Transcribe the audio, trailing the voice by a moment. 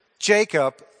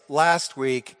Jacob, last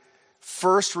week,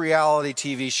 first reality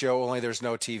TV show, only there's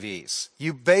no TVs.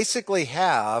 You basically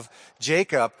have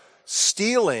Jacob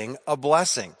stealing a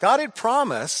blessing. God had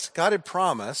promised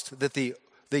that the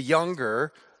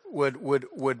younger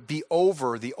would be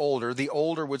over the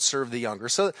older would serve the younger.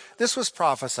 So this was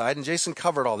prophesied, and Jason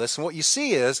covered all this. And what you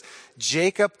see is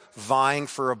Jacob vying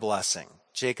for a blessing.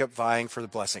 Jacob vying for the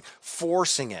blessing,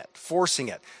 forcing it,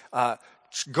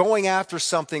 going after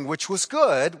something which was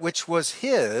good, which was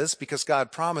his because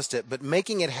God promised it, but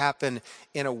making it happen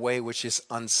in a way which is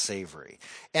unsavory.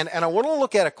 And I want to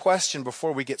look at a question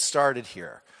before we get started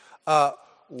here.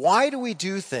 Why do we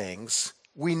do things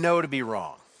we know to be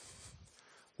wrong?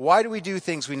 Why do we do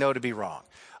things we know to be wrong?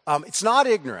 It's not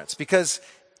ignorance, because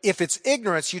if it's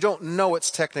ignorance, you don't know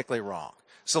it's technically wrong.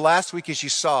 So last week, as you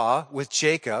saw with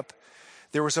Jacob,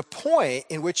 there was a point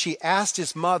in which he asked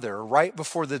his mother right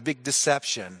before the big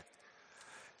deception,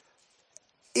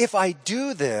 if I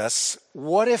do this,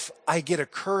 what if I get a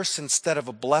curse instead of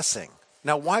a blessing?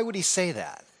 Now, why would he say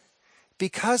that?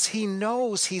 Because he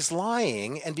knows he's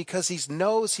lying, and because he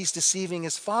knows he's deceiving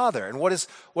his father. And what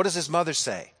does his mother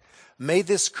say? May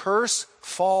this curse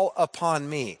fall upon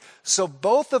me. So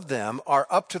both of them are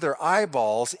up to their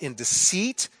eyeballs in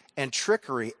deceit and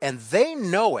trickery, and they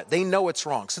know it. They know it's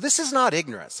wrong. So this is not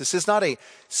ignorance. This is not a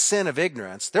sin of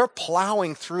ignorance. They're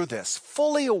plowing through this,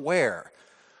 fully aware.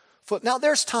 Now,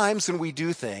 there's times when we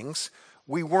do things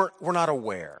we're not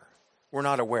aware. We're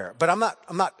not aware. But I'm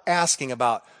not asking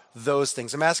about those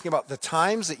things. I'm asking about the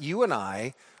times that you and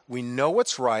I, we know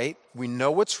what's right, we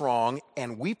know what's wrong,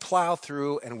 and we plow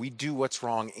through and we do what's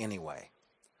wrong anyway.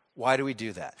 Why do we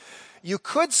do that? You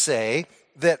could say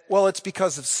that, well, it's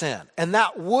because of sin. And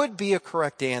that would be a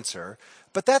correct answer,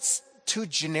 but that's too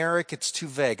generic, it's too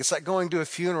vague. It's like going to a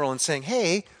funeral and saying,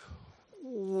 hey,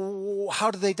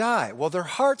 how did they die? Well, their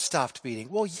heart stopped beating.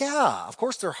 Well, yeah, of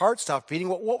course their heart stopped beating.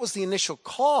 What was the initial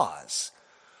cause?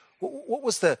 What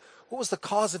was the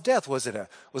cause of death? Was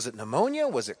it pneumonia?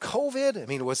 Was it COVID? I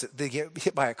mean, was it they get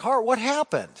hit by a car? What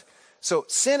happened? So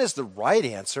sin is the right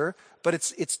answer, but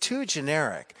it's too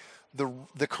generic.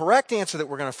 The correct answer that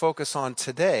we're going to focus on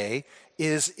today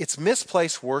is it's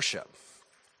misplaced worship.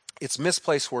 It's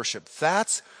misplaced worship.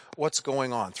 That's what's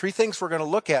going on. Three things we're going to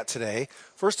look at today.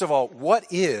 First of all, what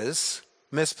is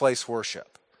misplaced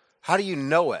worship? How do you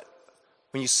know it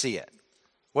when you see it?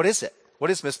 What is it? What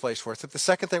is misplaced worship? The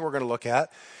second thing we're going to look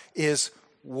at is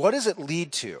what does it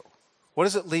lead to? What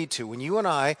does it lead to? When you and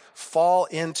I fall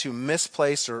into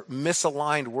misplaced or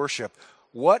misaligned worship,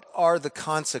 what are the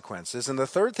consequences? And the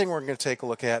third thing we're going to take a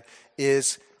look at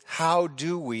is how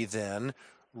do we then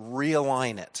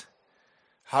realign it?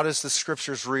 How does the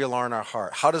scriptures realign our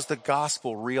heart? How does the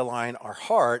gospel realign our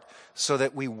heart so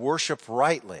that we worship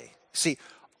rightly? See,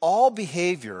 all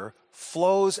behavior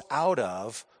flows out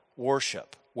of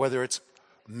worship, whether it's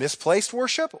misplaced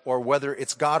worship or whether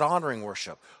it's God-honoring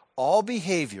worship. All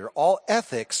behavior, all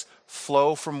ethics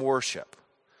flow from worship.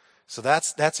 So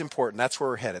that's important. That's where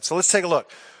we're headed. So let's take a look.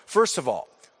 First of all,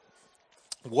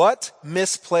 what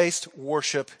misplaced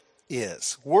worship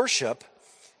is. Worship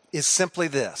is simply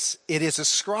this. It is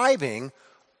ascribing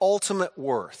ultimate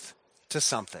worth to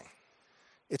something.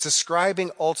 It's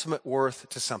ascribing ultimate worth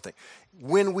to something.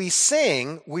 When we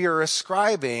sing, we are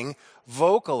ascribing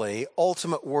vocally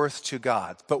ultimate worth to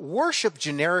God. But worship,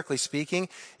 generically speaking,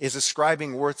 is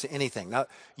ascribing worth to anything. Now,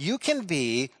 you can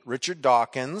be Richard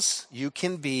Dawkins, you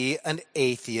can be an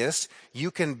atheist,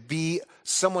 you can be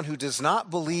someone who does not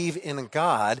believe in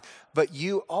God, but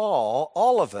you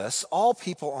all of us, all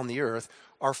people on the earth,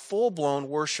 are full-blown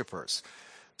worshipers.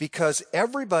 Because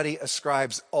everybody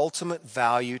ascribes ultimate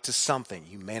value to something.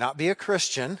 You may not be a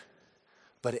Christian,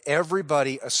 but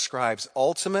everybody ascribes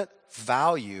ultimate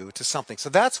value to something. So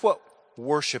that's what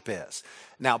worship is.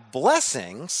 Now,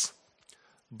 blessings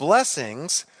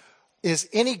is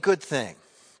any good thing.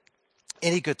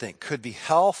 Any good thing. Could be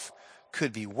health,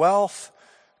 could be wealth,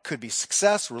 could be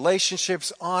success,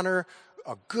 relationships, honor,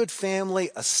 a good family,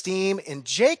 esteem. In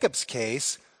Jacob's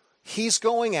case, he's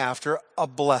going after a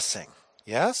blessing.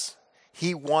 Yes?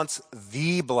 He wants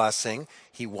the blessing.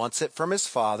 He wants it from his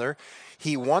father.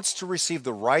 He wants to receive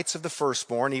the rights of the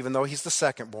firstborn, even though he's the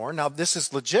secondborn. Now, this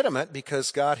is legitimate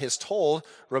because God has told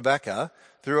Rebekah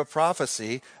through a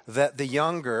prophecy that the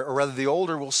younger, or rather the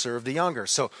older, will serve the younger.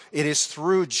 So it is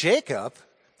through Jacob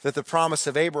that the promise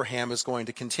of Abraham is going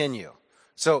to continue.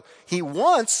 So he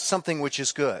wants something which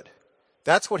is good.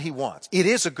 That's what he wants. It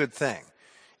is a good thing.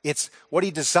 It's what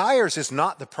he desires is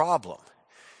not the problem.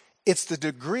 It's the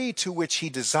degree to which he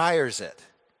desires it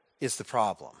is the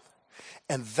problem.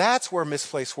 And that's where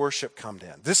misplaced worship comes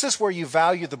in. This is where you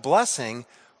value the blessing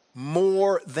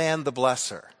more than the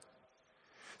blesser.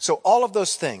 So all of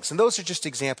those things, and those are just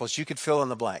examples. You could fill in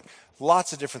the blank.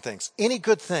 Lots of different things. Any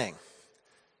good thing,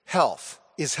 health.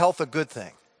 Is health a good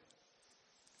thing?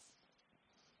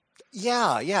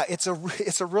 Yeah, it's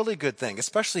a really good thing,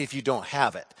 especially if you don't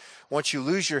have it. Once you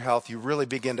lose your health, you really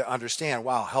begin to understand,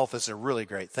 wow, health is a really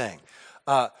great thing.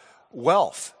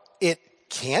 Wealth, it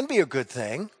can be a good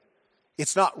thing.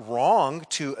 It's not wrong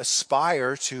to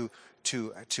aspire to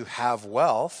have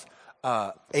wealth.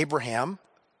 Abraham,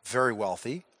 very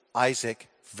wealthy. Isaac,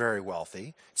 very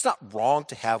wealthy. It's not wrong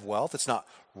to have wealth. It's not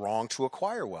wrong to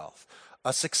acquire wealth.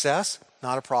 A success,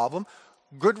 not a problem.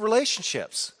 Good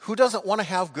relationships. Who doesn't want to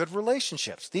have good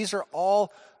relationships? These are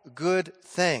all good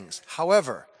things.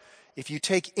 However, if you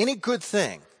take any good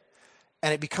thing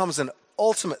and it becomes an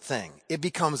ultimate thing, it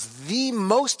becomes the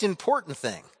most important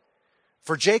thing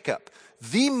for Jacob.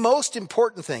 The most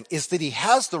important thing is that he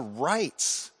has the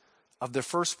rights of the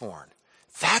firstborn.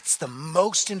 That's the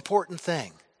most important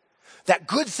thing. That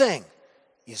good thing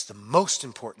is the most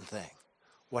important thing.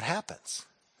 What happens?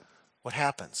 What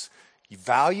happens? He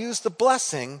values the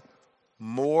blessing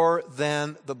more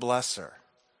than the blesser.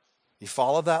 You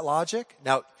follow that logic?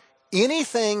 Now,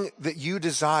 anything that you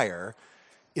desire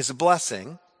is a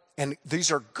blessing, and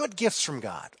these are good gifts from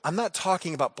God. I'm not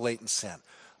talking about blatant sin.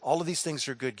 All of these things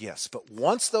are good gifts. But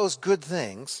once those good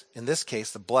things, in this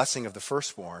case, the blessing of the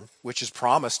firstborn, which is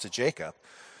promised to Jacob,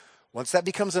 once that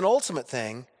becomes an ultimate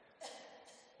thing,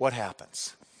 what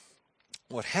happens?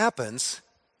 What happens,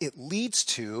 it leads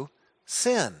to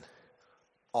sin.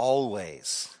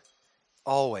 Always.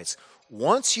 Always.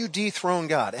 Once you dethrone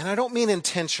God, and I don't mean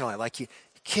intentionally, like you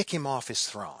kick him off his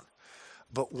throne,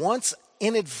 but once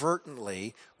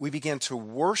inadvertently we begin to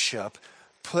worship,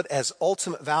 put as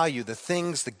ultimate value the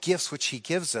things, the gifts which he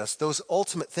gives us, those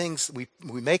ultimate things, we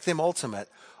make them ultimate,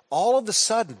 all of a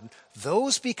sudden,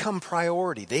 those become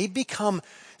priority. They become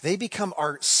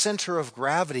our center of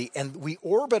gravity, and we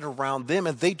orbit around them,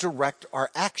 and they direct our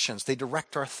actions. They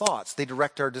direct our thoughts. They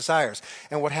direct our desires.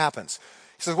 And what happens?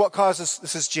 He says, what causes,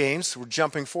 this is James, we're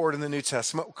jumping forward in the New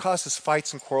Testament, what causes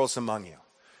fights and quarrels among you?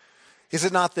 Is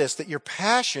it not this, that your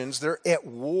passions, they're at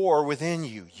war within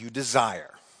you? You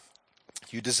desire.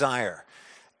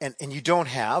 And you don't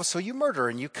have, so you murder,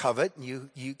 and you covet, and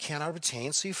you cannot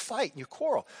obtain, so you fight and you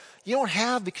quarrel. You don't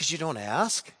have because you don't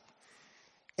ask,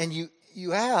 and you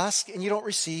ask and you don't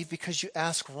receive because you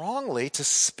ask wrongly to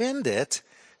spend it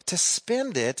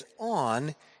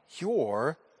on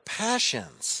your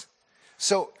passions.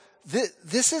 So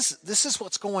this is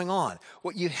what's going on.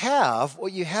 What you have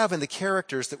in the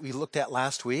characters that we looked at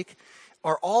last week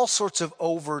are all sorts of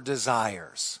over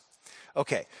desires.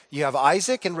 Okay, you have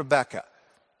Isaac and Rebekah.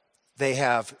 They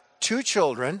have 2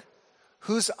 children.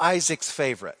 Who's Isaac's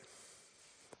favorite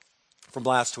from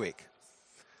last week?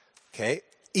 Okay,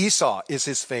 Esau is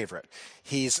his favorite.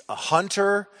 He's a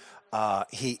hunter.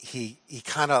 He's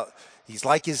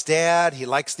like his dad. He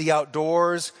likes the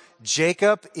outdoors.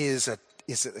 Jacob is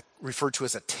referred to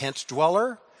as a tent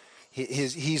dweller.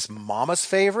 He's mama's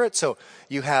favorite. So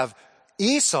you have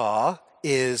Esau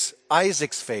is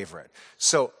Isaac's favorite.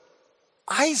 So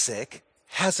Isaac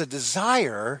has a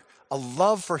desire, a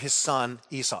love for his son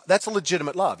Esau. That's a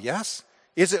legitimate love, yes?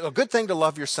 Is it a good thing to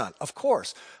love your son? Of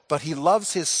course. But he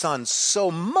loves his son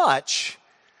so much,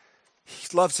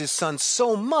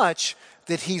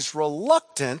 that he's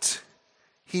reluctant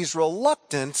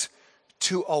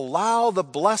to allow the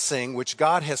blessing which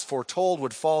God has foretold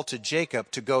would fall to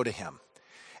Jacob to go to him.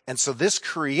 And so this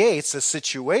creates a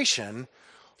situation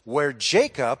where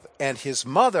Jacob and his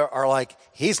mother are like,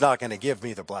 he's not going to give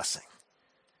me the blessing.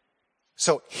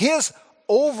 So his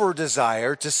over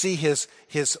desire to see his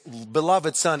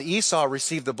beloved son Esau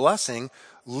receive the blessing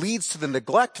leads to the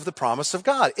neglect of the promise of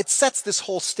God. It sets this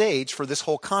whole stage for this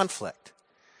whole conflict.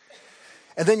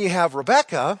 And then you have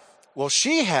Rebekah. Well,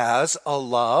 she has a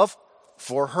love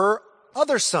for her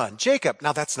other son, Jacob.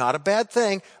 Now, that's not a bad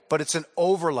thing, but it's an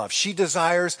overlove. She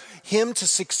desires him to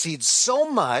succeed so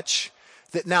much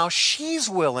that now she's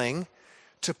willing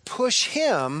to push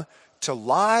him to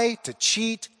lie, to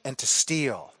cheat, and to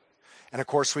steal. And of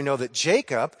course, we know that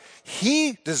Jacob,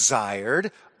 he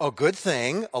desired a good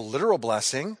thing, a literal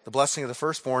blessing, the blessing of the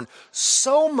firstborn,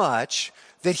 so much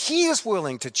that he is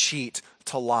willing to cheat,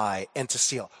 to lie, and to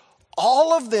steal.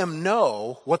 All of them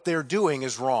know what they're doing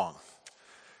is wrong.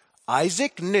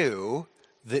 Isaac knew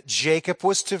that Jacob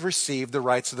was to receive the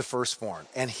rights of the firstborn,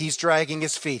 and he's dragging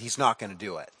his feet. He's not going to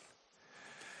do it.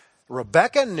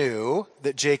 Rebekah knew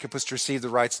that Jacob was to receive the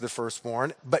rights of the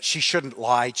firstborn, but she shouldn't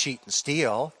lie, cheat, and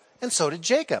steal. And so did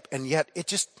Jacob. And yet it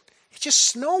just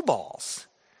snowballs.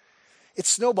 It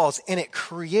snowballs, and it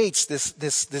creates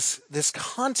this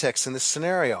context in this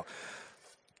scenario.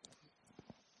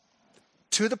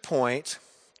 To the point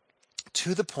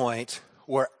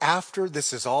where after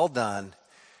this is all done,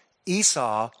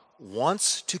 Esau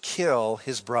wants to kill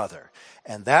his brother.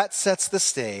 And that sets the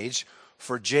stage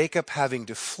for Jacob having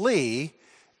to flee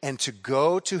and to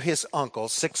go to his uncle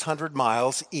 600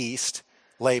 miles east,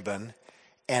 Laban,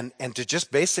 and to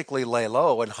just basically lay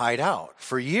low and hide out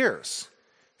for years.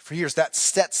 For years, that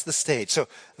sets the stage. So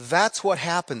that's what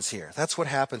happens here.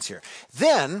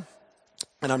 Then,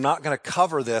 and I'm not going to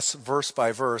cover this verse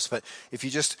by verse, but if you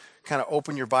just kind of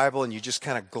open your Bible and you just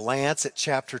kind of glance at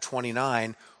chapter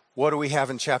 29, what do we have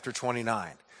in chapter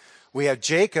 29? We have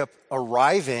Jacob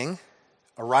arriving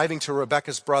to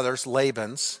Rebekah's brothers,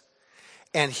 Laban's,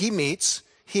 and he meets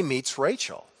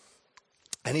Rachel.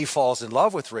 And he falls in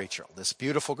love with Rachel, this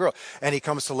beautiful girl. And he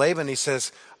comes to Laban and he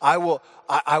says, I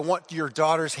want your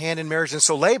daughter's hand in marriage. And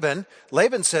so Laban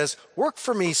says, work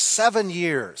for me 7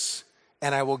 years,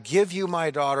 and I will give you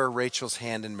my daughter Rachel's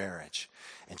hand in marriage.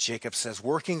 And Jacob says,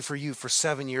 working for you for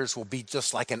 7 years will be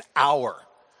just like an hour.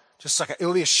 It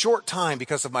will be a short time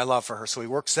because of my love for her. So he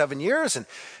works 7 years and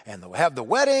they'll have the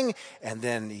wedding, and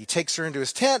then he takes her into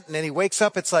his tent, and then he wakes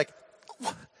up. It's like,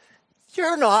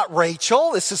 you're not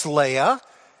Rachel. This is Leah.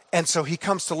 And so he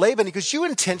comes to Laban. He goes, you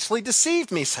intentionally deceived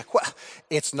me. He's like, well,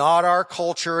 it's not our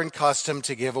culture and custom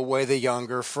to give away the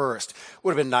younger first.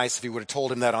 Would have been nice if he would have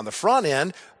told him that on the front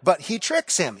end, but he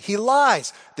tricks him. He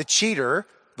lies. The cheater,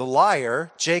 the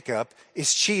liar, Jacob,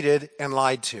 is cheated and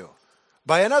lied to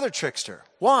by another trickster.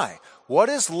 Why? What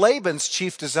is Laban's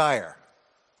chief desire?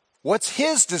 What's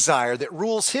his desire that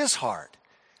rules his heart?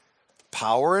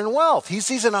 Power and wealth. He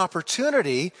sees an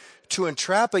opportunity to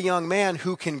entrap a young man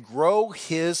who can grow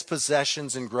his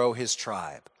possessions and grow his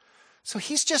tribe. So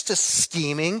he's just a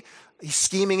scheming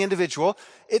individual.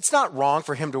 It's not wrong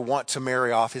for him to want to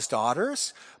marry off his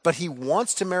daughters, but he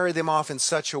wants to marry them off in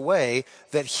such a way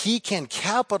that he can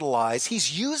capitalize.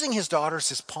 He's using his daughters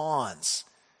as pawns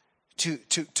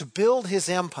to build his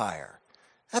empire.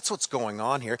 That's what's going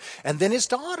on here. And then his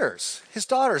daughters,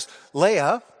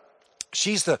 Leah,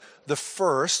 she's the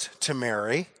first to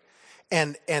marry.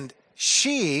 And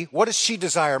what does she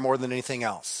desire more than anything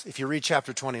else? If you read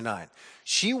chapter 29,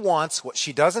 she wants what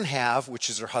she doesn't have, which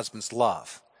is her husband's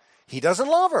love. He doesn't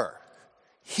love her.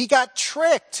 He got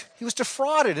tricked. He was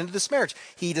defrauded into this marriage.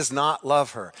 He does not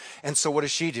love her. And so what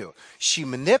does she do? She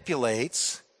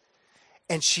manipulates,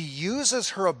 and she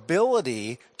uses her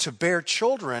ability to bear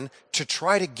children to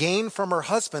try to gain from her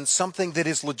husband something that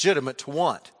is legitimate to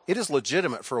want. It is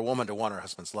legitimate for a woman to want her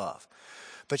husband's love.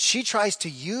 But she tries to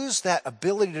use that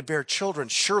ability to bear children.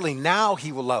 Surely now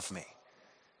he will love me.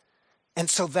 And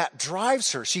so that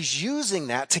drives her. She's using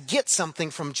that to get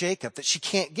something from Jacob that she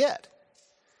can't get.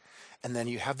 And then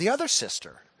you have the other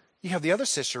sister.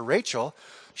 Rachel.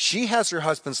 She has her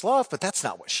husband's love, but that's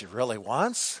not what she really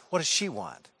wants. What does she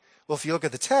want? Well, if you look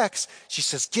at the text, she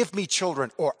says, give me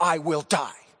children or I will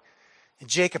die. And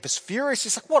Jacob is furious.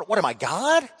 He's like, what am I,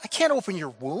 God? I can't open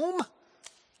your womb.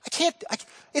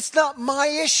 It's not my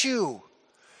issue.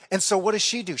 And so what does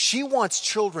she do? She wants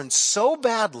children so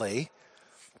badly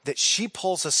that she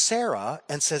pulls a Sarah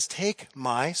and says, take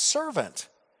my servant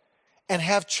and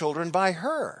have children by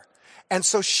her. And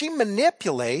so she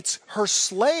manipulates her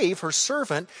slave, her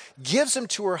servant, gives him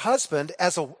to her husband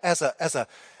as a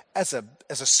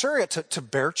surrogate to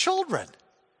bear children.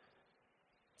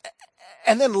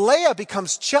 And then Leah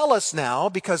becomes jealous now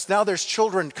because now there's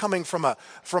children coming from a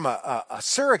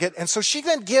surrogate, and so she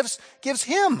then gives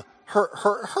him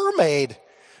her maid.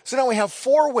 So now we have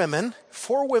four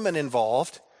women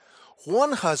involved,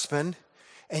 one husband,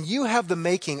 and you have the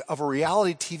making of a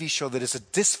reality TV show that is a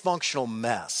dysfunctional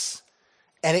mess.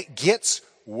 And it gets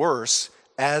worse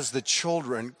as the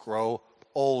children grow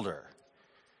older.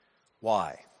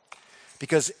 Why?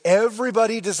 Because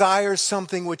everybody desires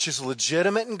something which is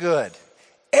legitimate and good.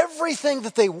 Everything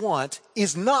that they want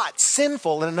is not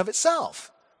sinful in and of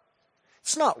itself.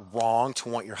 It's not wrong to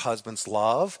want your husband's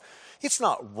love. It's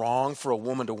not wrong for a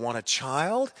woman to want a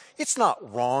child. It's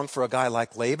not wrong for a guy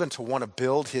like Laban to want to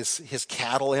build his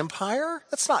cattle empire.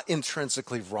 That's not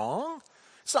intrinsically wrong.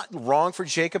 It's not wrong for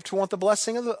Jacob to want the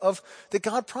blessing of that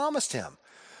God promised him.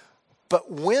 But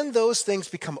when those things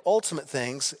become ultimate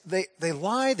things, they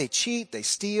lie, they cheat, they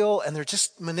steal, and they're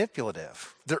just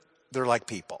manipulative. They're like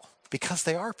people because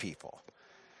they are people.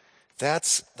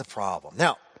 That's the problem.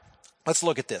 Now, let's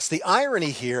look at this. The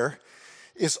irony here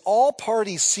is all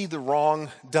parties see the wrong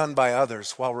done by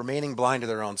others while remaining blind to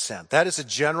their own sin. That is a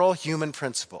general human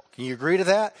principle. Can you agree to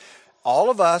that? All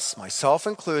of us, myself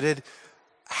included,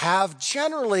 have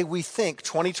generally, we think,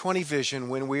 20/20 vision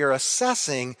when we are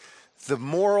assessing the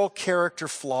moral character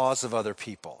flaws of other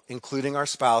people, including our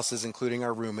spouses, including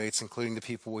our roommates, including the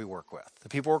people we work with, the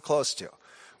people we're close to.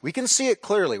 We can see it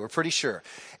clearly, we're pretty sure.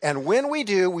 And when we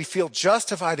do, we feel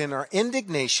justified in our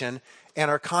indignation and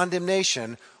our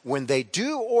condemnation when they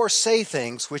do or say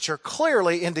things which are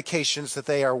clearly indications that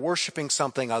they are worshiping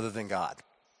something other than God.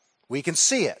 We can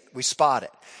see it, we spot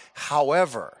it.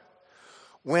 However,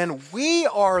 when we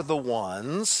are the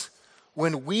ones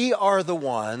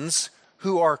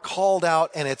who are called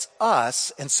out and it's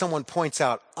us and someone points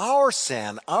out our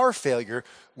sin, our failure,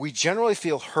 we generally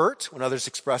feel hurt when others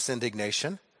express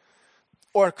indignation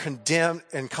or condemned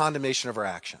and condemnation of our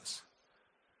actions.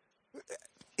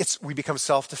 We become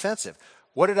self-defensive.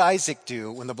 What did Isaac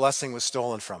do when the blessing was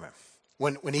stolen from him?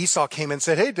 When Esau came and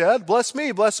said, "Hey, Dad, bless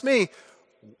me, bless me."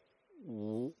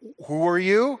 Who are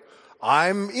you?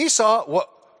 I'm Esau.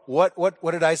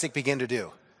 What did Isaac begin to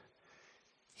do?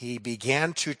 He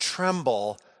began to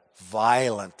tremble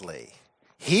violently.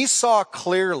 He saw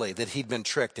clearly that he'd been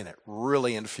tricked, and it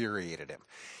really infuriated him.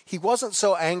 He wasn't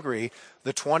so angry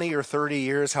the 20 or 30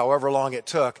 years, however long it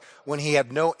took, when he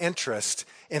had no interest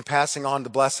in passing on the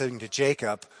blessing to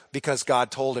Jacob because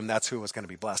God told him that's who was going to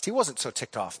be blessed. He wasn't so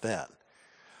ticked off then.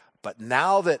 But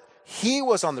now that he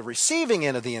was on the receiving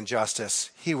end of the injustice,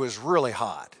 he was really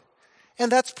hot.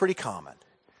 And that's pretty common.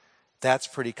 That's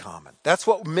pretty common. That's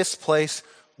what misplaced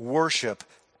worship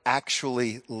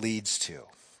actually leads to.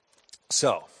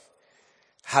 So,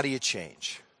 how do you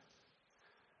change?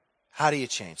 How do you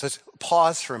change? Let's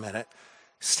pause for a minute.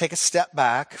 Let's take a step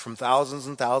back from thousands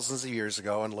and thousands of years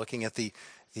ago and looking at the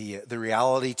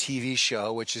reality TV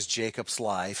show, which is Jacob's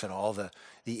life and all the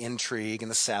intrigue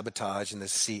and the sabotage and the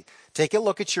deceit. Take a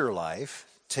look at your life.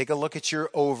 Take a look at your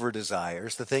over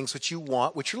desires, the things which you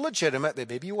want, which are legitimate, but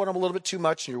maybe you want them a little bit too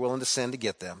much and you're willing to sin to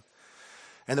get them.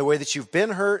 And the way that you've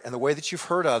been hurt and the way that you've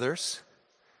hurt others.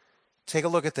 Take a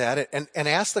look at that and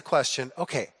ask the question,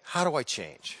 okay, how do I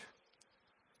change?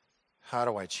 How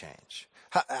do I change?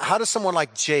 How does someone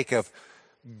like Jacob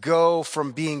go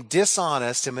from being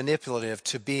dishonest and manipulative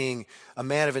to being a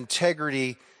man of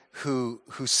integrity who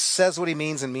says what he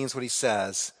means and means what he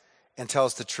says and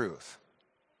tells the truth?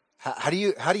 How do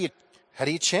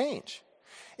you change?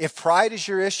 If pride is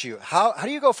your issue, how do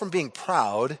you go from being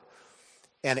proud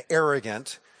and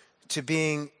arrogant to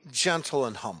being gentle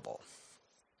and humble?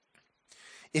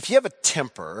 If you have a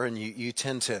temper and you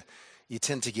tend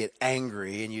to get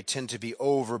angry and you tend to be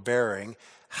overbearing,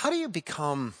 how do you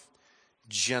become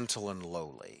gentle and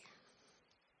lowly?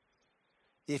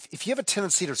 If you have a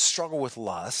tendency to struggle with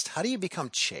lust, how do you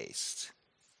become chaste?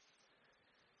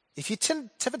 If you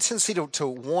have a tendency to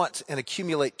want and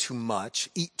accumulate too much,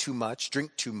 eat too much,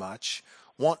 drink too much,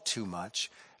 want too much,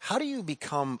 how do you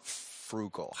become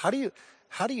frugal? How do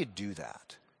you do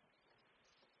that?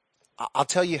 I'll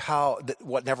tell you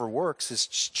what never works is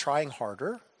just trying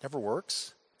harder. Never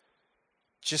works.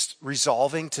 Just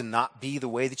resolving to not be the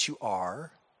way that you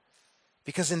are.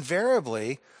 Because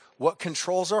invariably, what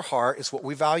controls our heart is what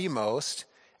we value most,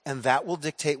 and that will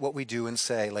dictate what we do and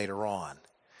say later on.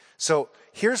 So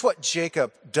here's what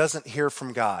Jacob doesn't hear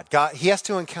from God. He has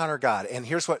to encounter God. And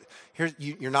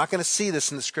you're not going to see this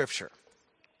in the scripture.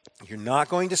 You're not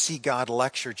going to see God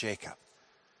lecture Jacob.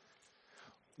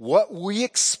 What we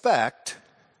expect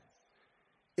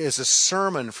is a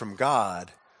sermon from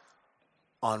God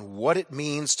on what it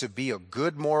means to be a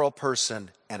good moral person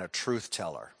and a truth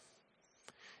teller.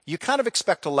 You kind of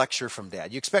expect a lecture from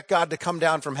Dad. You expect God to come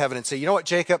down from heaven and say, "You know what,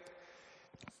 Jacob?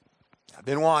 I've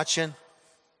been watching.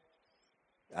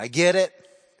 I get it.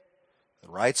 The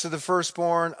rights of the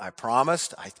firstborn, I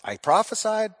promised. I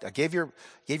prophesied. I gave your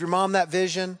mom that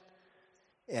vision.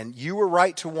 And you were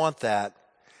right to want that.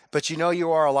 But you know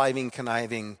you are a lying,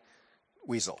 conniving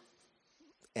weasel.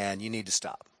 And you need to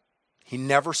stop." He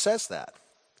never says that.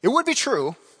 It would be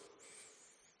true.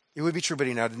 It would be true, but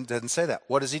he doesn't say that.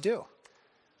 What does he do?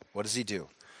 What does he do?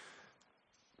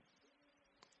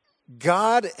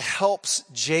 God helps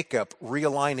Jacob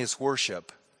realign his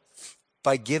worship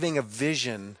by giving a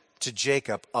vision to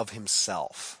Jacob of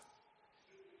himself.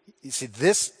 You see,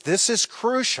 this is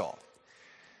crucial.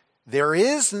 There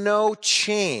is no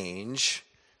change.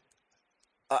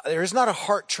 There is not a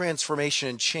heart transformation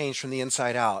and change from the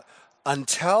inside out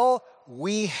until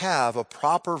we have a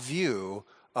proper view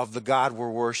of the God we're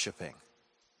worshiping.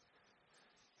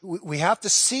 We have to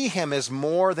see him as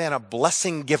more than a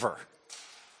blessing giver.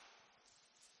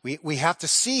 We have to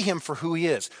see him for who he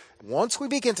is. Once we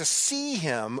begin to see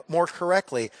him more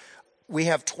correctly, we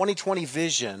have 20/20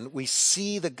 vision. We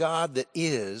see the God that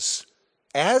is,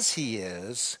 as he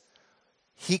is,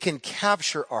 he can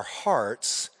capture our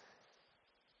hearts,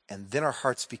 and then our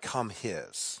hearts become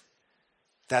his.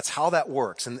 That's how that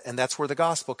works, and that's where the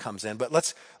gospel comes in. But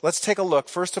let's take a look,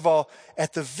 first of all,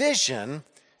 at the vision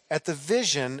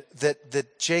that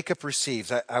Jacob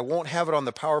receives. I won't have it on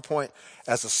the PowerPoint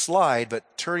as a slide,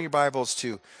 but turn your Bibles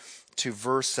to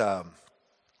verse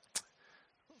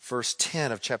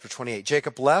 10 of chapter 28.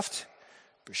 Jacob left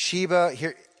Beersheba,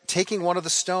 here, taking one of the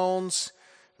stones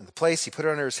in the place, he put it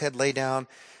under his head, lay down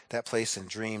that place, and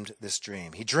dreamed this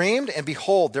dream. He dreamed, and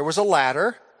behold, there was a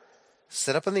ladder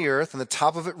set up in the earth, and the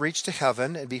top of it reached to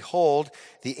heaven, and behold,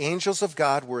 the angels of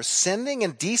God were ascending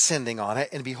and descending on it,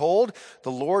 and behold, the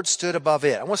Lord stood above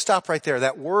it. I want to stop right there.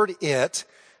 That word it,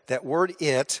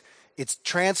 it's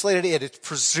translated it. It's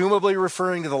presumably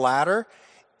referring to the ladder.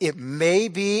 It may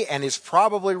be and is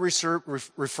probably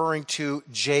referring to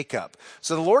Jacob.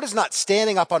 So the Lord is not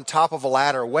standing up on top of a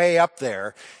ladder way up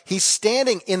there. He's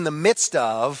standing in the midst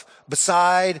of,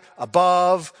 beside,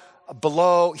 above,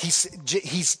 below.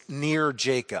 He's near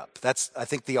Jacob. I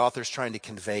think the author's trying to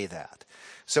convey that.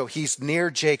 So he's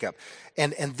near Jacob.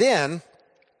 And then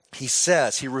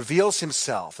he reveals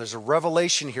himself. There's a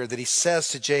revelation here that he says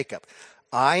to Jacob,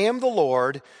 I am the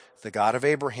Lord, the God of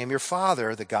Abraham, your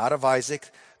father, the God of Isaac.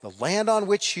 The land on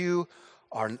which you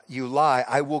lie,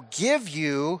 I will give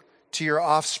you to your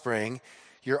offspring.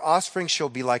 Your offspring shall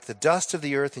be like the dust of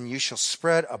the earth, and you shall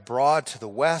spread abroad to the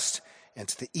west and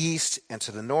to the east and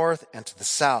to the north and to the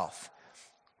south.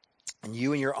 And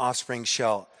you and your offspring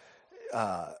shall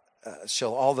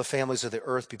all the families of the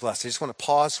earth be blessed. I just want to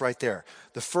pause right there.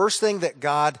 The first thing that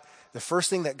God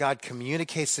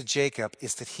communicates to Jacob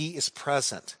is that he is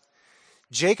present.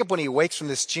 Jacob, when he wakes from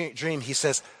this dream, he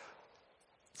says,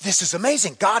 this is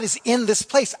amazing. God is in this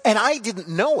place, and I didn't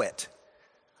know it.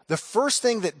 The first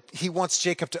thing that he wants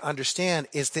Jacob to understand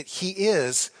is that he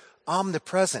is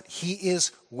omnipresent. He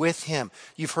is with him.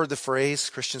 You've heard the phrase,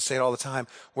 Christians say it all the time,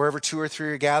 wherever two or three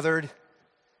are gathered,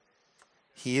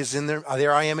 he is in there.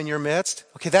 There I am in your midst.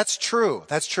 Okay, that's true.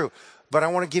 That's true. But I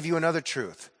want to give you another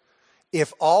truth. When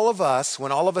all of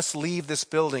us leave this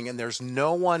building and there's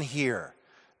no one here,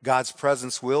 God's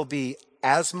presence will be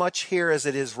as much here as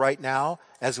it is right now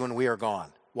as when we are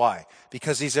gone. Why?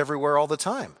 Because he's everywhere all the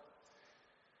time.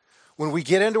 When we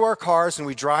get into our cars and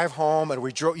we drive home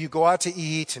and you go out to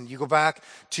eat and you go back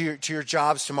to your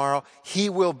jobs tomorrow,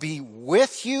 he will be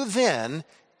with you then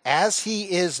as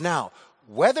he is now.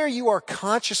 Whether you are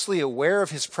consciously aware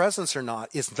of his presence or not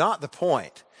is not the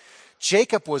point.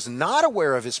 Jacob was not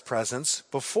aware of his presence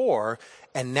before,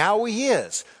 and now he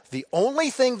is. The only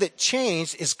thing that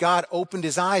changed is God opened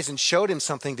his eyes and showed him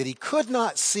something that he could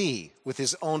not see with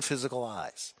his own physical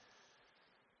eyes.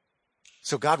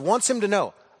 So God wants him to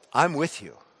know, I'm with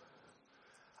you.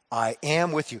 I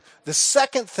am with you. The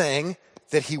second thing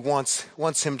that he wants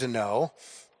him to know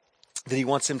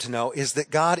is that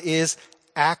God is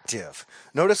active.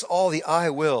 Notice all the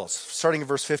I wills, starting in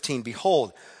verse 15.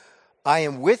 Behold, I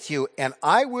am with you, and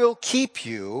I will keep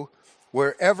you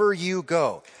wherever you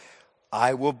go.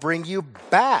 I will bring you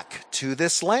back to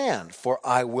this land, for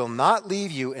I will not leave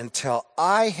you until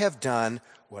I have done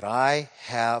what I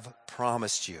have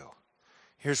promised you.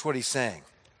 Here's what he's saying.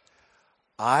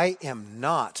 I am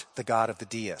not the God of the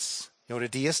deists. You know what a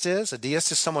deist is? A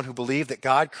deist is someone who believed that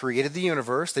God created the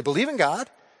universe. They believe in God.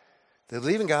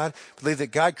 Believe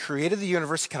that God created the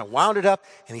universe. He kind of wound it up,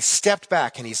 and he stepped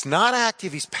back, and he's not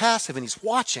active, he's passive, and he's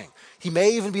watching. He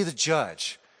may even be the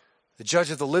judge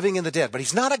of the living and the dead. But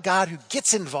he's not a God who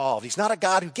gets involved. He's not a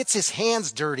God who gets his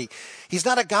hands dirty. He's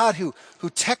not a God who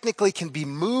technically can be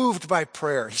moved by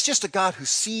prayer. He's just a God who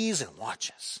sees and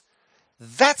watches.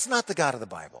 That's not the God of the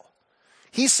Bible.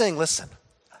 He's saying, listen,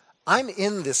 I'm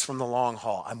in this from the long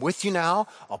haul. I'm with you now.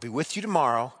 I'll be with you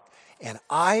tomorrow. And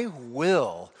I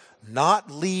will not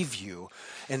leave you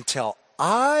until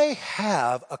I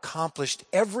have accomplished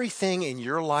everything in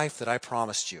your life that I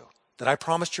promised you, that I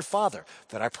promised your father,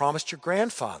 that I promised your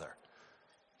grandfather.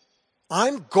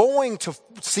 I'm going to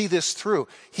see this through.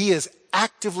 He is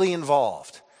actively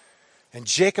involved. And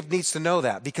Jacob needs to know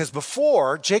that, because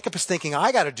before, Jacob is thinking,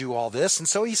 I got to do all this, and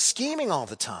so he's scheming all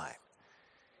the time.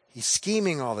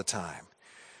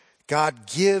 God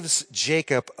gives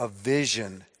Jacob a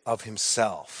vision of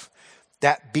himself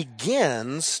that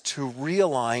begins to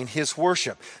realign his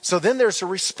worship. So then there's a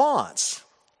response.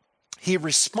 He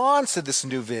responds to this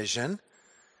new vision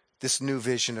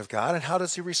of God. And how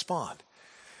does he respond?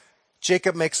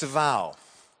 Jacob makes a vow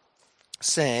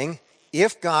saying,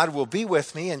 if God will be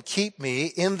with me and keep me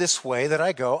in this way that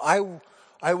I go, I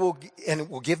will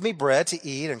give me bread to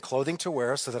eat and clothing to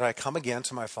wear so that I come again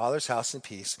to my father's house in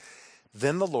peace.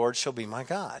 Then the Lord shall be my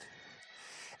God.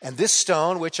 And this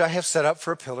stone which I have set up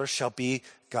for a pillar shall be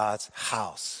God's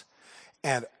house.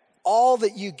 And all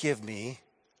that you give me,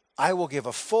 I will give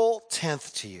a full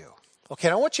tenth to you. Okay,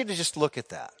 and I want you to just look at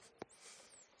that.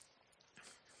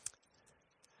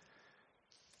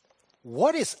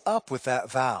 What is up with that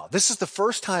vow? This is the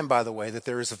first time, by the way, that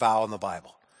there is a vow in the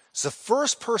Bible. It's the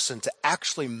first person to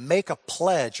actually make a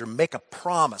pledge or make a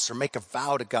promise or make a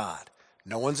vow to God.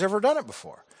 No one's ever done it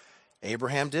before.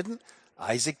 Abraham didn't.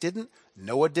 Isaac didn't.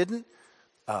 Noah didn't.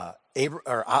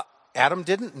 Adam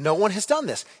didn't. No one has done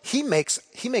this. He makes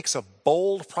a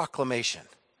bold proclamation.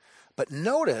 But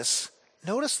notice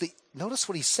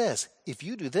what he says. If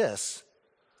you do this,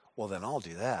 well, then I'll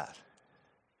do that.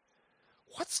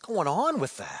 What's going on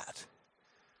with that?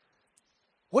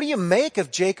 What do you make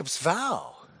of Jacob's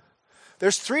vow?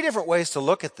 There's three different ways to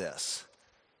look at this.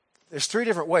 There's three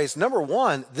different ways. Number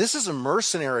one, this is a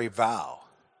mercenary vow.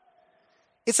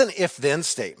 It's an if-then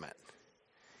statement.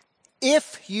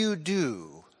 If you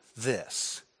do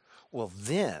this, well,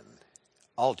 then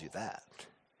I'll do that.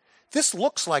 This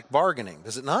looks like bargaining,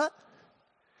 does it not?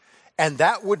 And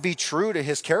that would be true to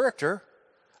his character.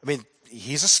 I mean,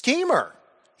 he's a schemer.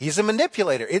 He's a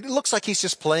manipulator. It looks like he's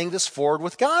just playing this forward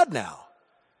with God now.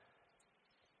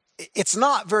 It's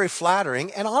not very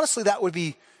flattering, and honestly, that would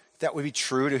be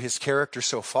true to his character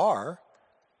so far.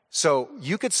 So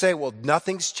you could say, well,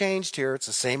 nothing's changed here. It's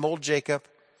the same old Jacob.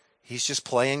 He's just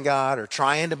playing God or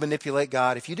trying to manipulate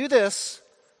God. If you do this,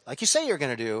 like you say you're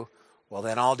going to do, well,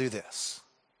 then I'll do this.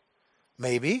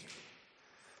 Maybe.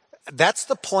 That's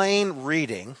the plain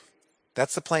reading.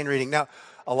 Now,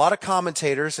 a lot of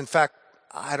commentators, in fact,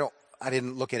 I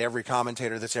didn't look at every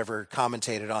commentator that's ever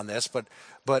commentated on this,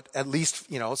 but at least,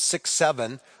 6,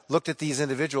 7 looked at these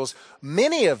individuals.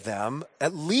 Many of them,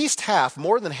 at least half,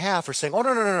 more than half, are saying,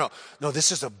 oh, no,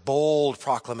 this is a bold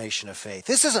proclamation of faith.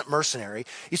 This isn't mercenary.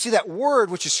 You see, that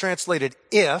word, which is translated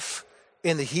if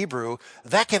in the Hebrew,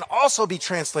 that can also be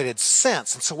translated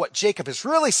since. And so what Jacob is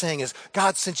really saying is,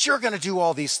 God, since you're going to do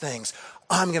all these things,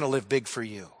 I'm going to live big for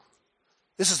you.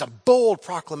 This is a bold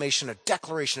proclamation, a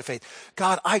declaration of faith.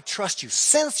 God, I trust you.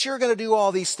 Since you're going to do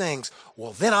all these things,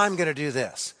 well, then I'm going to do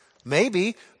this.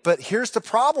 Maybe, but here's the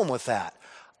problem with that.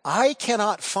 I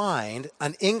cannot find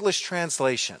an English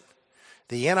translation,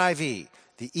 the NIV,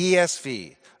 the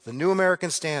ESV, the New American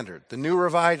Standard, the New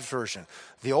Revised Version,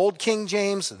 the Old King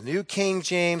James, the New King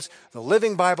James, the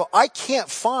Living Bible. I can't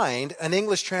find an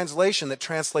English translation that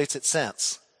translates it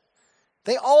since.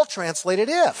 They all translate it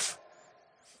if.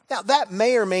 Now, that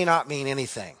may or may not mean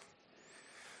anything.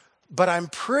 But I'm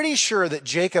pretty sure that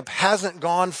Jacob hasn't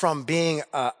gone from being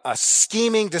a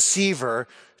scheming deceiver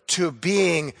to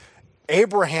being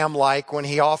Abraham-like when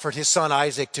he offered his son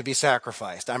Isaac to be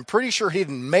sacrificed. I'm pretty sure he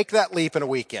didn't make that leap in a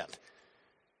weekend.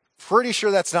 Pretty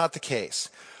sure that's not the case.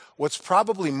 What's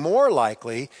probably more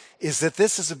likely is that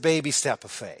this is a baby step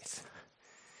of faith.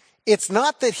 It's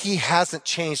not that he hasn't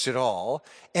changed at all,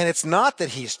 and it's not that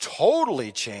he's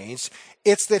totally changed.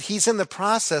 It's that he's in the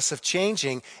process of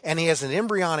changing, and he has an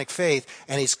embryonic faith,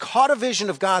 and he's caught a vision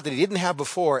of God that he didn't have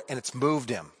before, and it's moved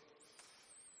him.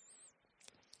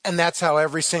 And that's how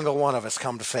every single one of us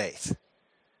come to faith.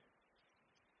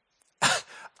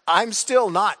 I'm still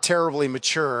not terribly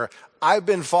mature. I've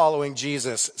been following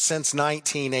Jesus since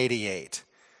 1988.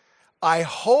 I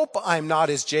hope I'm not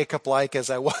as Jacob-like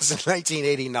as I was in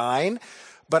 1989,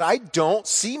 but I don't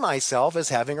see myself as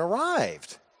having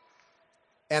arrived.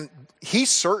 And he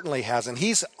certainly hasn't.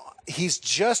 He's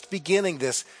just beginning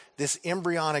this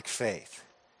embryonic faith.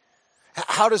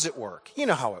 How does it work? You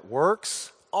know how it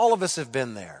works. All of us have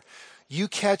been there. You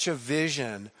catch a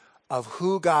vision of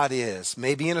who God is,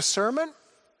 maybe in a sermon,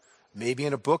 maybe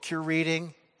in a book you're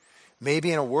reading,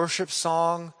 maybe in a worship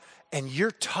song, and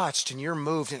you're touched and you're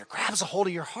moved and it grabs a hold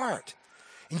of your heart.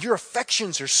 And your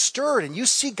affections are stirred and you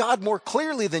see God more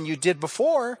clearly than you did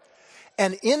before.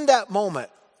 And in that moment,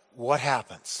 what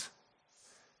happens?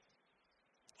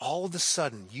 All of a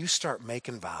sudden, you start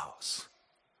making vows.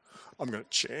 I'm going to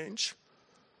change.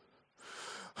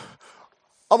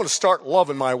 I'm going to start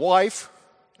loving my wife.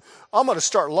 I'm going to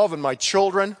start loving my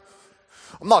children.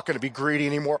 I'm not going to be greedy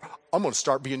anymore. I'm going to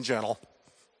start being gentle.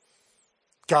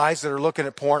 Guys that are looking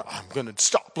at porn, I'm going to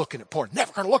stop looking at porn.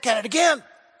 Never going to look at it again.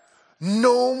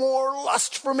 No more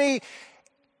lust for me.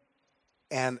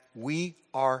 And we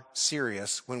are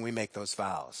serious when we make those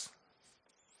vows.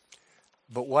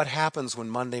 But what happens when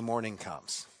Monday morning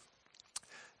comes?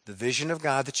 The vision of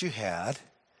God that you had,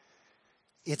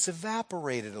 it's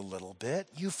evaporated a little bit.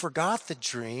 You forgot the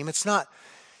dream. It's not,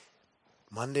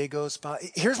 Monday goes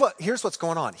by. Here's what's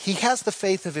going on. He has the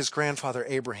faith of his grandfather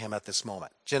Abraham at this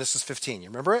moment. Genesis 15, you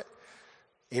remember it?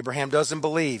 Abraham doesn't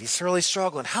believe. He's really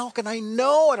struggling. How can I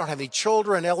know? I don't have any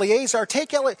children. Eliezer,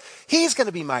 take Eliezer. He's going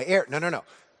to be my heir. No.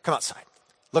 Come outside.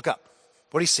 Look up.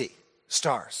 What do you see?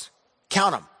 Stars.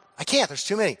 Count them. I can't. There's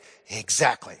too many.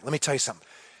 Exactly. Let me tell you something.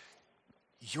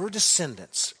 Your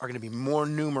descendants are going to be more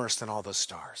numerous than all those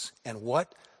stars. And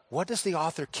what does the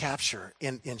author capture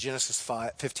in Genesis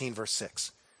 15, verse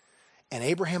 6? And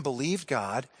Abraham believed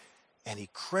God, and he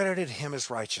credited him as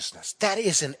righteousness. That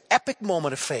is an epic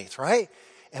moment of faith, right?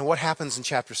 And what happens in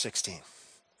chapter 16?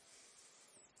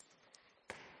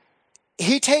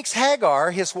 He takes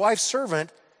Hagar, his wife's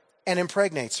servant, and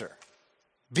impregnates her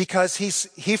because he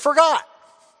forgot.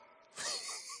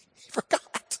 He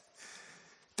forgot.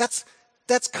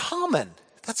 That's common.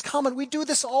 That's common. We do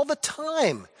this all the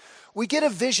time. We get a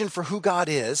vision for who God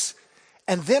is,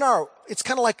 and then it's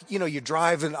kind of like, you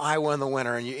drive in Iowa in the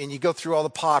winter and you go through all the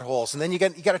potholes, and then you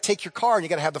got to take your car and you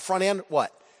got to have the front end,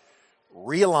 what?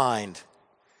 Realigned.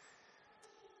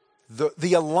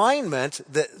 The alignment,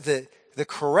 the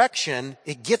correction,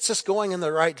 it gets us going in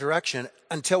the right direction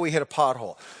until we hit a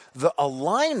pothole. The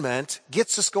alignment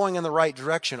gets us going in the right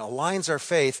direction, aligns our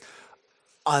faith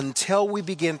until we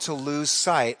begin to lose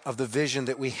sight of the vision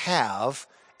that we have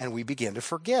and we begin to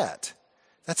forget.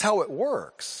 That's how it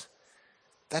works.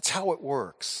 That's how it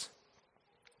works.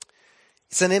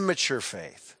 It's an immature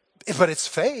faith, but it's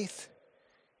faith.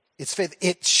 It's faith.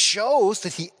 It shows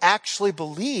that he actually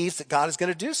believes that God is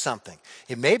going to do something.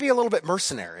 It may be a little bit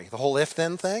mercenary, the whole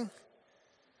if-then thing.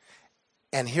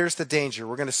 And here's the danger.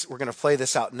 We're going to play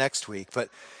this out next week. But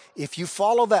if you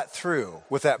follow that through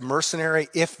with that mercenary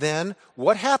if-then,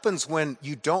 what happens when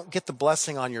you don't get the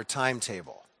blessing on your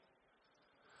timetable?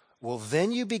 Well,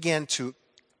 then you begin to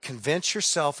convince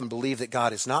yourself and believe that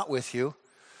God is not with you,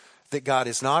 that God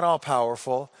is not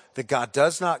all-powerful, that God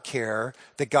does not care,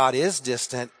 that God is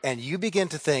distant, and you begin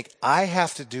to think, I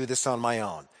have to do this on my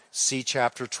own. See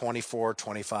chapter 24,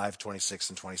 25, 26,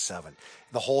 and 27.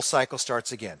 The whole cycle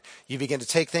starts again. You begin to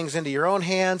take things into your own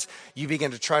hands. You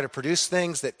begin to try to produce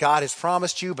things that God has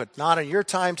promised you, but not on your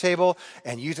timetable.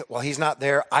 And he's not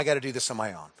there. I got to do this on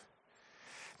my own.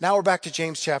 Now we're back to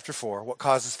James chapter 4. What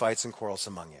causes fights and quarrels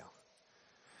among you?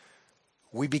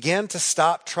 We begin to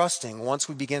stop trusting once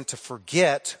we begin to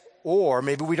forget, or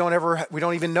maybe we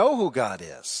don't even know who God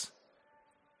is.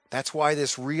 That's why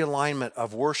this realignment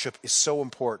of worship is so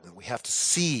important. We have to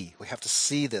see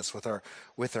this with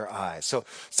our eyes. So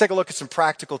let's take a look at some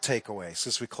practical takeaways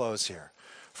as we close here.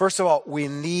 First of all, we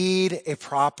need a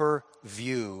proper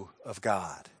view of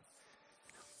God.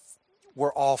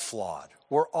 We're all flawed.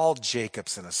 We're all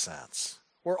Jacobs in a sense.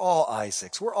 We're all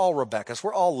Isaacs. We're all Rebeccas.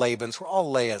 We're all Labans. We're all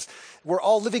Leahs. We're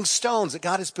all living stones that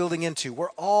God is building into.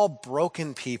 We're all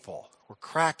broken people. We're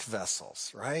cracked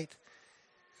vessels, right?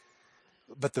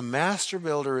 But the master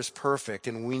builder is perfect,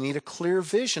 and we need a clear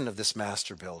vision of this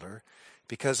master builder,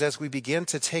 because as we begin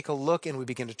to take a look and we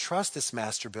begin to trust this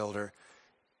master builder,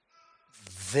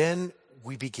 then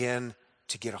we begin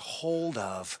to get a hold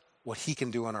of what he can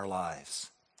do in our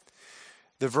lives.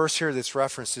 The verse here that's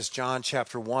referenced is John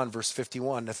chapter 1, verse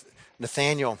 51.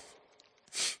 Nathanael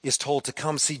is told to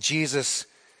come see Jesus.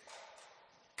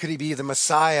 Could he be the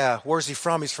Messiah? Where's he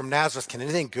from? He's from Nazareth. Can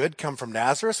anything good come from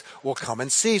Nazareth? Well, come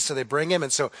and see. So they bring him.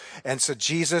 And so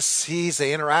Jesus sees,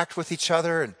 they interact with each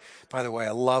other. And by the way,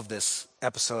 I love this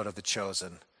episode of The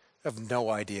Chosen. I have no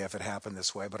idea if it happened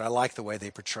this way, but I like the way they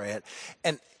portray it.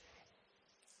 And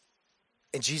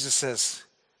Jesus says,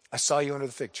 I saw you under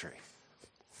the fig tree.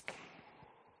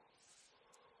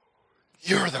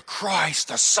 You're the Christ,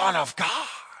 the Son of God.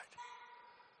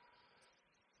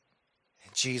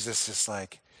 And Jesus is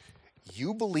like,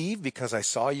 you believe because I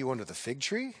saw you under the fig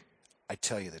tree? I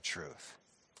tell you the truth.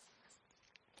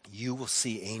 You will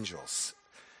see angels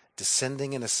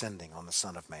descending and ascending on the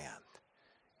Son of Man.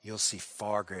 You'll see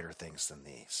far greater things than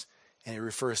these. And it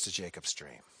refers to Jacob's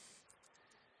dream.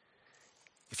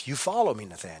 If you follow me,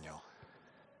 Nathanael,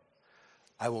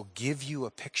 I will give you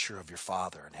a picture of your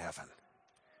Father in heaven,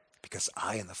 because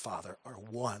I and the Father are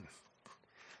one.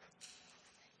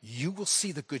 You will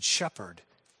see the Good Shepherd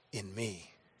in me.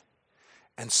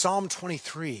 And Psalm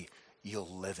 23, you'll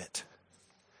live it,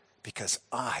 because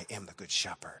I am the Good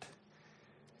Shepherd.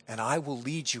 And I will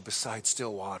lead you beside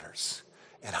still waters,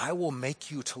 and I will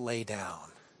make you to lay down.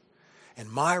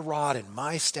 And my rod and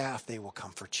my staff, they will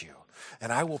comfort you.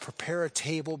 And I will prepare a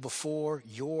table before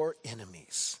your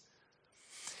enemies.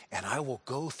 And I will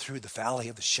go through the valley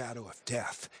of the shadow of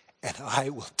death, and I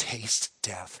will taste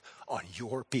death on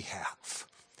your behalf.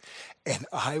 And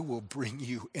I will bring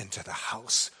you into the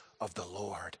house of the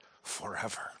Lord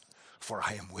forever. For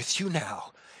I am with you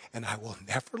now, and I will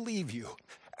never leave you,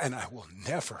 and I will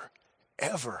never,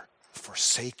 ever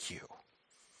forsake you.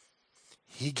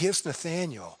 He gives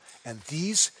Nathanael and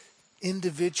these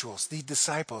individuals, these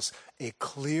disciples, a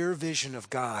clear vision of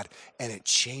God, and it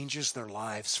changes their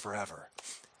lives forever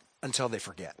until they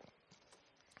forget.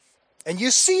 And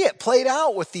you see it played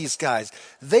out with these guys.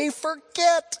 They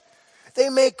forget. They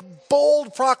make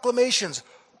bold proclamations.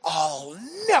 I'll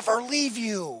never leave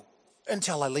you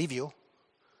until I leave you.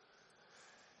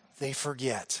 They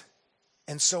forget.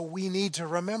 And so we need to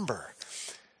remember.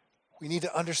 We need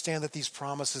to understand that these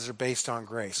promises are based on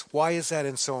grace. Why is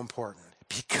that so important?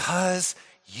 Because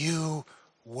you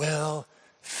will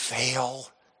fail.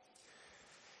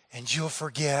 And you'll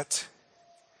forget.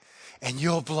 And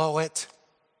you'll blow it.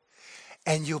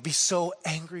 And you'll be so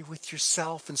angry with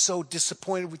yourself and so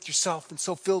disappointed with yourself and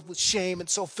so filled with shame and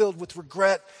so filled with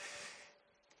regret.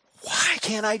 Why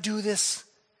can't I do this?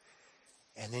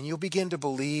 And then you'll begin to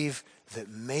believe that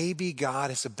maybe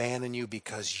God has abandoned you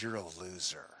because you're a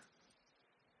loser.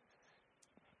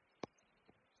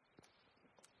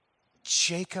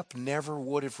 Jacob never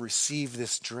would have received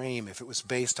this dream if it was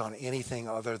based on anything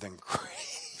other than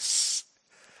grace.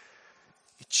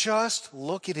 Just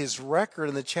look at his record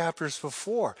in the chapters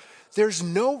before. There's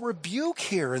no rebuke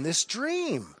here in this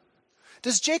dream.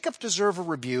 Does Jacob deserve a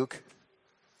rebuke?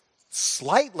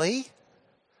 Slightly,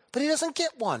 but he doesn't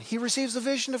get one. He receives a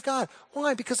vision of God.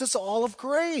 Why? Because it's all of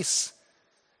grace.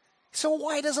 So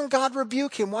why doesn't God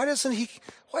rebuke him? Why doesn't he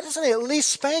at least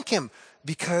spank him?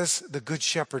 Because the good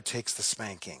shepherd takes the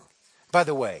spanking. By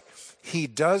the way, he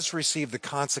does receive the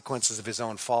consequences of his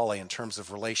own folly in terms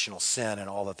of relational sin and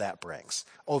all that that brings.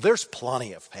 Oh, there's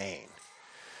plenty of pain.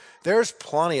 There's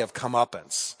plenty of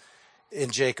comeuppance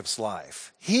in Jacob's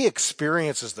life. He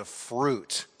experiences the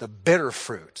fruit, the bitter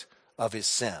fruit of his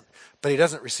sin, but he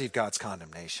doesn't receive God's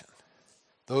condemnation.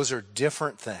 Those are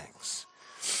different things.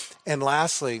 And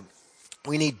lastly,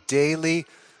 we need daily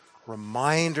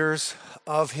reminders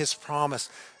of his promise.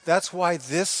 That's why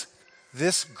this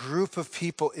group of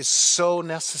people is so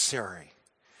necessary.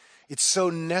 It's so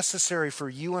necessary for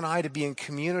you and I to be in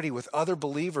community with other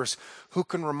believers who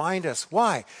can remind us.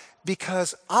 Why?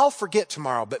 Because I'll forget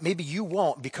tomorrow, but maybe you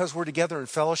won't. Because we're together in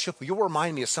fellowship, you'll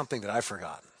remind me of something that I've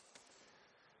forgotten.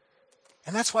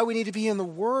 And that's why we need to be in the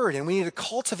Word, and we need to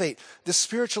cultivate this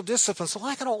spiritual discipline. So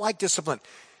like I don't like discipline.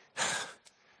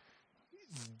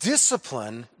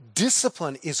 Discipline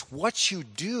is what you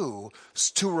do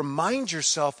to remind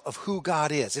yourself of who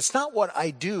God is. It's not what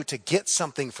I do to get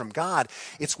something from God.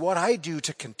 It's what I do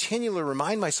to continually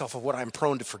remind myself of what I'm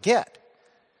prone to forget.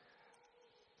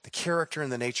 The character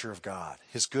and the nature of God,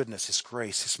 his goodness, his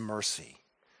grace, his mercy,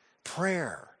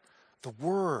 prayer, the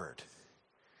Word.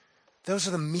 Those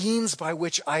are the means by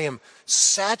which I am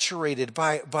saturated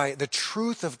by the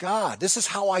truth of God. This is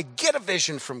how I get a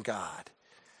vision from God.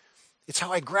 It's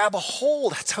how I grab a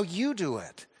hold. That's how you do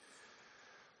it.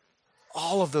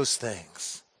 All of those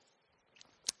things.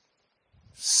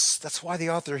 That's why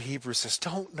the author of Hebrews says,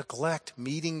 don't neglect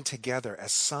meeting together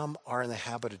as some are in the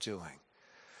habit of doing.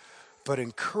 But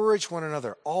encourage one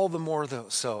another, all the more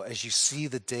so as you see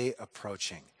the day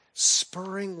approaching,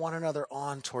 spurring one another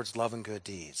on towards love and good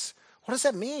deeds. What does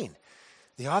that mean?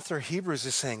 The author of Hebrews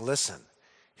is saying, listen,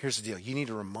 here's the deal. You need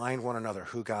to remind one another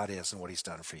who God is and what he's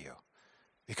done for you.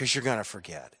 Because you're going to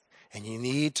forget. And you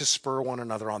need to spur one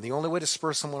another on. The only way to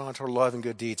spur someone on toward love and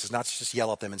good deeds is not to just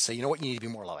yell at them and say, you know what, you need to be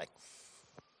more loving.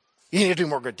 You need to do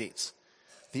more good deeds.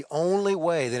 The only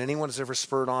way that anyone is ever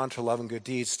spurred on to love and good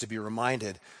deeds is to be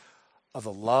reminded of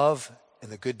the love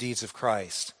and the good deeds of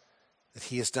Christ that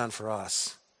he has done for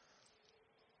us,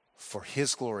 for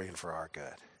his glory and for our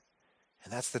good.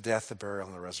 And that's the death, the burial,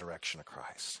 and the resurrection of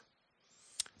Christ.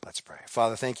 Let's pray.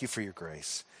 Father, thank you for your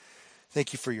grace.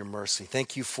 Thank you for your mercy.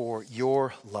 Thank you for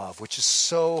your love, which is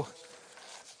so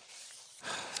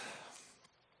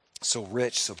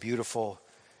rich, so beautiful,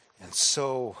 and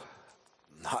so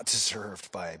not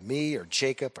deserved by me or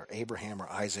Jacob or Abraham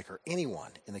or Isaac or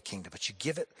anyone in the kingdom, but you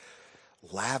give it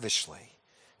lavishly.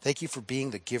 Thank you for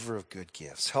being the giver of good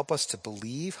gifts. Help us to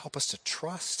believe, help us to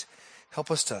trust, help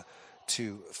us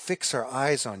to fix our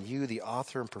eyes on you, the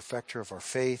author and perfecter of our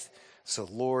faith, so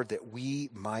Lord, that we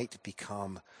might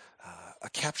become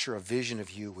capture a vision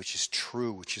of you which is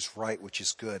true, which is right, which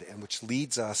is good, and which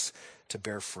leads us to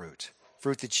bear fruit.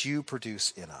 Fruit that you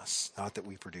produce in us, not that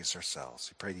we produce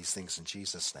ourselves. We pray these things in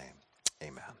Jesus' name.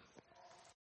 Amen.